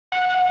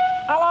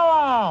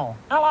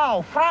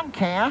Hello, Frank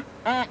here.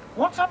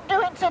 What I'm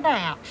doing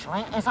today,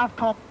 actually, is I've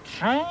come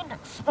train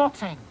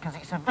spotting, because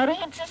it's a very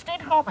interesting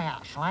hobby,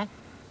 actually.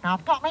 Now,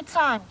 I've got my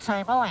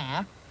timetable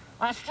here.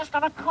 Let's just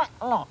have a quick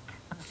look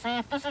and see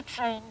if there's a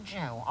train due.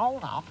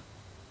 Hold on.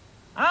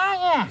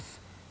 Ah, yes.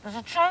 There's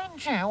a train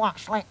due,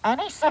 actually,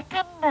 any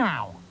second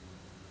now.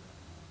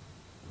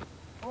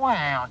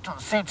 Well, it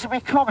doesn't seem to be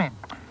coming.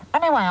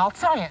 Anyway, I'll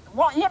tell you,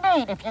 what you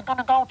need if you're going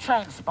to go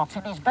train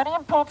spotting is very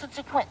important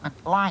equipment,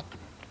 like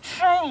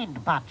train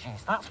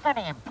badges. That's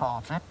very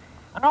important.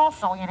 And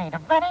also, you need a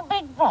very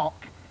big book,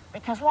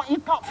 because what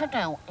you've got to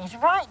do is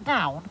write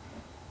down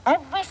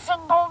every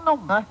single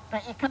number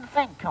that you can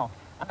think of.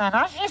 And then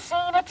as you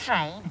see the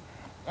train,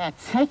 you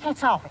tick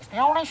it off. It's the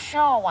only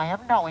sure way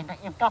of knowing that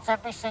you've got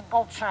every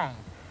single train.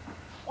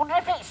 Wonder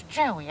if it's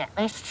due yet,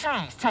 this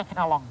train. It's taking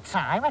a long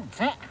time,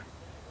 isn't it?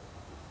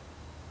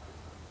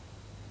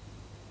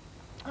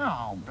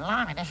 Oh,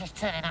 blimey, this is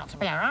turning out to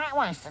be a right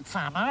waste of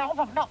time. I hope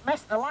I've not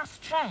missed the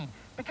last train,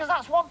 because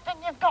that's one thing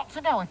you've got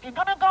to do. If you're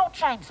going to go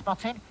train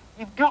spotting,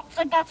 you've got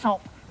to get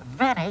up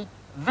very,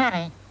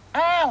 very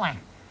early.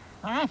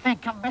 I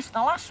think I've missed the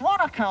last one,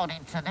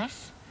 according to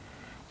this.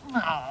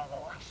 Oh,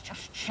 let's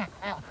just check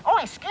out. Oh,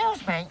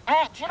 excuse me.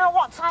 Do you know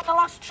what time the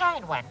last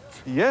train went?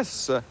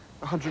 Yes,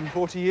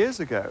 140 years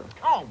ago.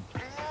 Oh,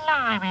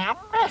 blimey, I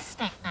missed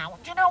it now.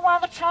 Do you know where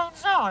the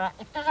trains are,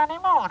 if there's any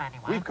more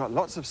anyway? We've got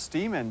lots of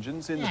steam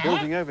engines in the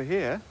building over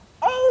here.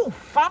 Oh,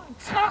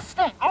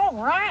 fantastic. All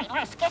right,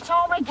 let's get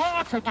all my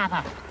gear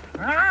together.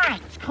 Right,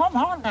 come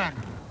on then.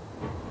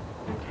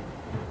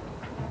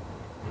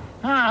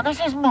 Ah, this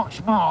is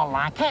much more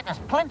like it. There's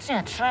plenty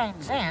of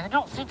trains here. They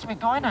don't seem to be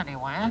going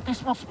anywhere.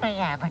 This must be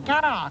the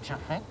garage, I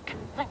think.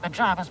 I think the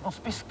drivers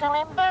must be still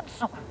in bed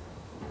somewhere.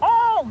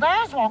 Oh,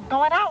 there's one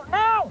going out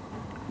now.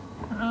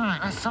 Right,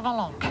 let's have a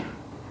look.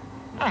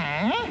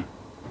 Eh?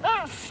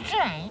 That's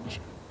strange.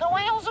 The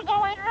wheels are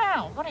going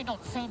round, but it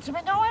doesn't seem to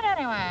be going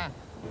anywhere.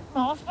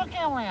 Most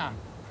peculiar.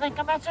 Think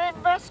I better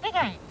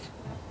investigate.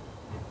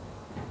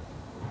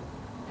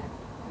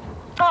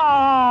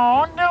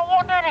 Oh, no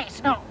wonder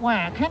it's not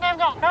working. They've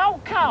got no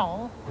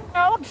coal,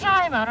 no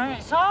driver, and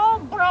it's all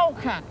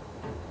broken.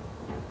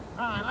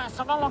 Right, let's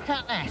have a look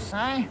at this,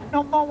 eh?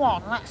 Number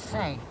one, let's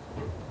see.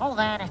 Oh,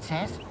 there it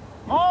is.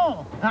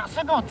 Oh, that's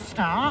a good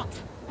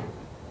start.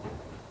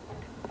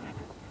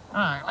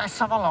 Right, let's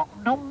have a look.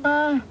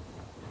 Number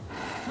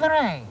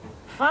 3.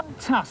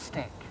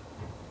 Fantastic.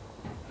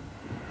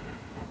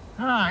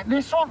 Right,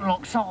 this one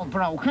looks all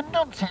broken,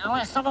 doesn't it?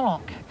 Let's have a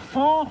look.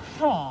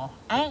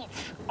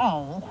 4480.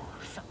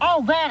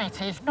 Oh, there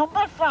it is.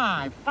 Number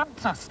 5.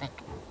 Fantastic.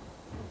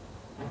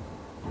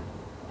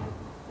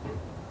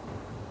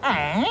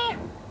 Eh?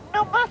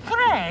 Number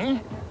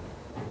 3?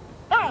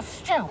 That's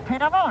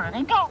stupid. I've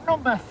already got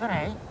number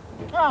 3.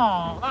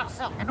 Oh, that's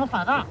enough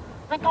of that.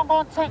 I think I'll go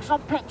and take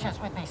some pictures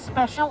with this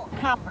special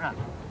camera.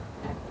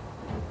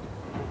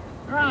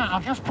 Right,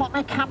 I'll just put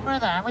my camera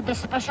there with this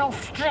special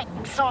string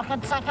so I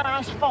can take a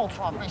nice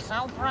photo of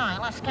myself. Right,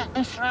 let's get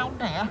this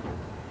round here.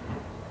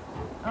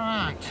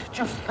 Right,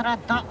 just thread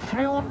that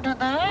through under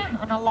there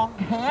and along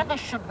here.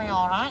 This should be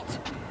all right.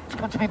 It's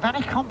going to be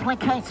very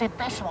complicated,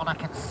 this one, I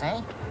can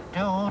see.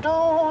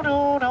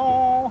 Do-do-do-do.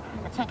 I'll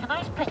take a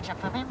nice picture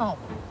for me mum.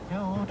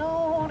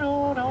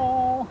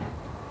 Do-do-do-do.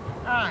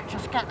 Right,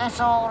 just get this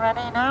all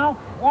ready now.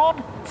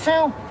 1,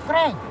 2,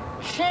 3.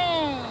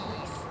 Cheese!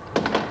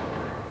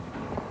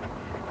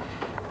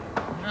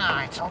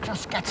 Right, I'll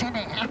just get in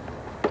here.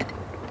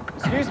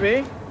 Excuse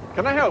me,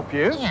 can I help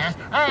you? Yes,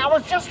 I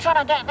was just trying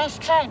to get this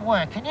train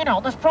working. You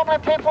know, there's probably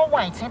people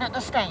waiting at the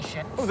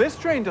station. Oh, this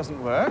train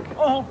doesn't work.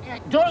 Oh,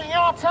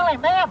 you're telling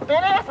me I've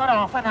been here for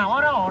half an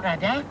hour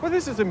already? Well,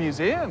 this is a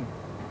museum.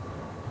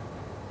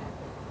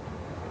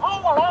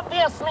 Oh, well,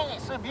 obviously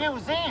it's a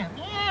museum.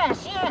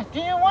 Yes, yes. Do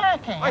you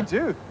work here? I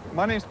do.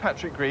 My name's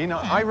Patrick Green.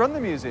 I run the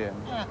museum.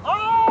 Yeah.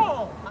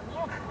 Oh!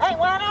 Hey,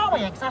 where are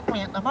we exactly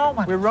at the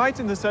moment? We're right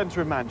in the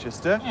centre of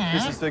Manchester. Yeah.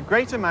 This is the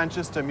Greater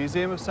Manchester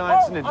Museum of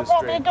Science and Industry.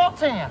 And what have we got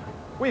here?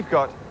 We've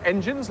got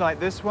engines like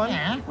this one.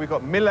 Yeah. We've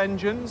got mill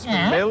engines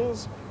from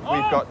mills.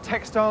 We've got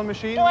textile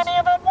machines. Do any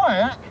of them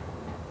work?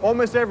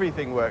 Almost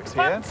everything works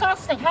here.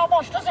 Fantastic. How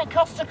much does it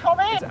cost to come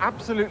in? It's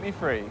absolutely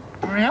free.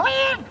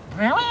 Brilliant.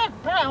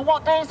 Brilliant. Brilliant.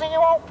 What days are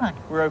you open?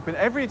 We're open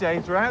every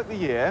day throughout the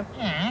year.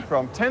 Yeah.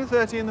 From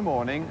 10:30 in the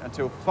morning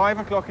until 5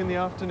 o'clock in the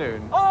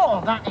afternoon.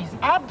 Oh, that is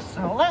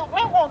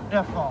absolutely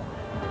wonderful.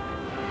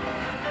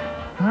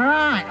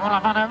 Right, well,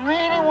 I've had a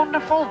really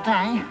wonderful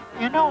day.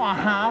 You know I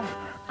have.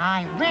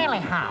 I really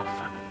have.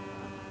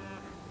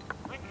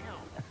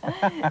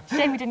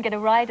 Shame we didn't get a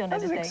ride on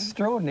anything. That's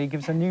extraordinary. It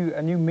gives a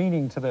new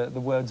meaning to the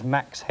words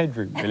max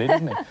headroom, really,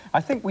 doesn't it? I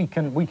think we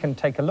can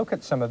take a look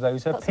at some of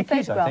those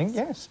pickies, I think.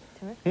 Yes.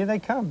 Terrific. Here they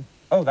come.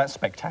 Oh, that's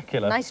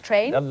spectacular. Nice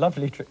train. A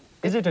lovely train.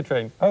 Is it a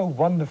train? Oh,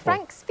 wonderful.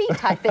 Frank's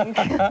feet, I think.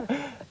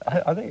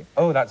 I think.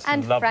 Oh, that's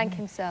and lovely. Frank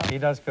himself. He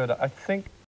does good. I think